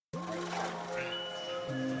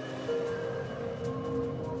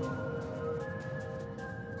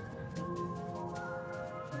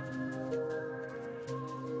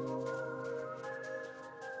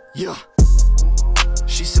Yeah.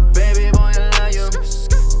 She said, baby boy, I love you.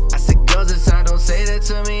 I said, girls inside, don't say that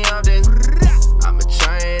to me often. I'ma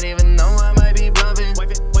try it even though I might be bluffing.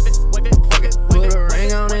 Fuck it, put a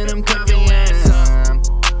ring on and I'm cuffing.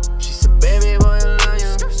 She said, baby boy, I love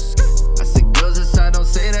you. I said, girls inside, don't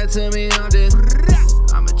say that to me often.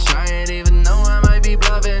 I'ma try it even though I might be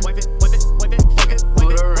bluffing. Fuck it,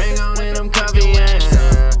 put a ring on and I'm cuffing.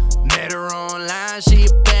 Met her online, she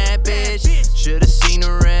a bad bitch. Should've seen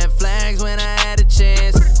the red flags when I had a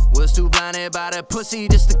chance. Was too blinded by that pussy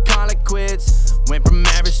just to call it quits. Went from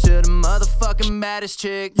average to the motherfucking baddest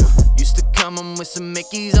chick. Used to come home with some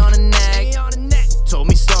Mickeys on the neck. Told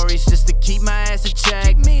me stories just to keep my ass in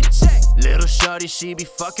check. Little shorty, she be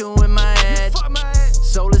fucking with my head.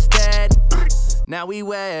 Soul is dead, now we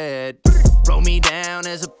wed. Wrote me down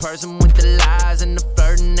as a person with the lies and the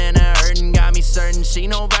flirting and the hurting. Got me certain she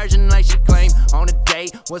no virgin like she claimed. On a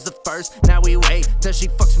date was the first, now we wait till she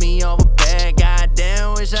fucks me over bad.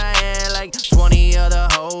 Goddamn, wish I had like 20 other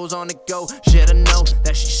hoes on the go. Should've known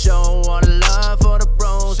that she show all the love for the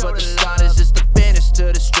bros. But the start is just the finish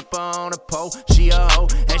to the stripper on the pole. She a hoe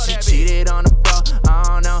and she cheated on the bro.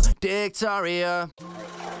 Oh no, Dictoria.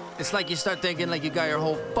 It's like you start thinking like you got your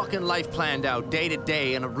whole fucking life planned out day to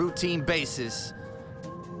day on a routine basis.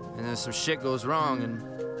 And then some shit goes wrong and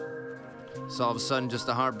it's all of a sudden just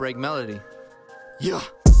a heartbreak melody. Yeah.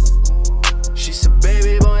 She said,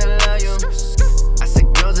 baby boy, I love you. I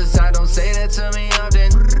said, girls inside, don't say that to me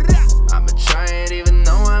often. I'ma try it even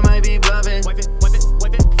though I might be bluffing. Fuck it,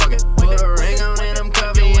 put a ring on and I'm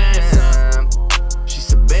cuffing. She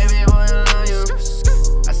said, baby boy, I love you.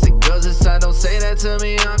 I said, girls inside, don't say that to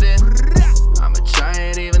me often. I'ma try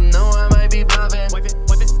it even though I might be bluffing. Fuck it,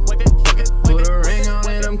 put a ring on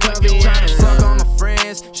and I'm cuffing. Tryna fuck all my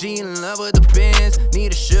friends, she in love with the Benz.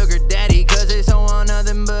 Need a sugar daddy cause they don't want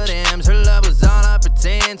nothing but M's. Her love was all I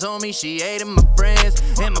pretend. Told me she hated my friends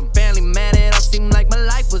and my family, man, it all seemed like my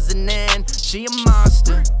life was an end. She a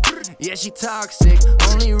monster, yeah, she toxic.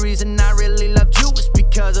 Only reason I really loved you was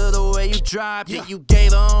because of the way you dropped it. You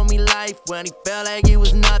gave her homie life when he felt like he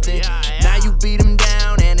was nothing. Now you beat him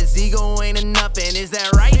down and his ego ain't enough. And is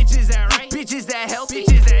that right? Bitch, is that right? Bitch, is that healthy?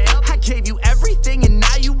 Bitch, is that healthy? I gave you everything and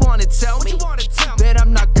now you wanna tell me that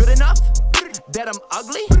I'm not good enough? That I'm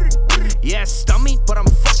ugly? Yeah, stummy, but I'm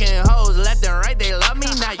fucking hoes left and right, they love me.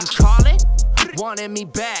 Now you calling, wanting me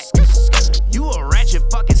back. You a ratchet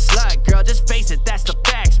fucking slut, girl, just face it, that's the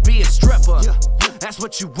facts. Be a stripper, that's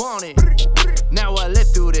what you wanted. Now I live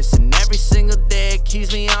through this and every single day it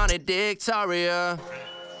keeps me on it, Dictoria.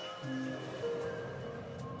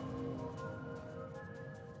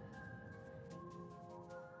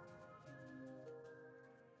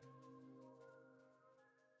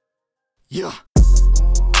 Yeah.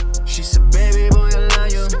 She said,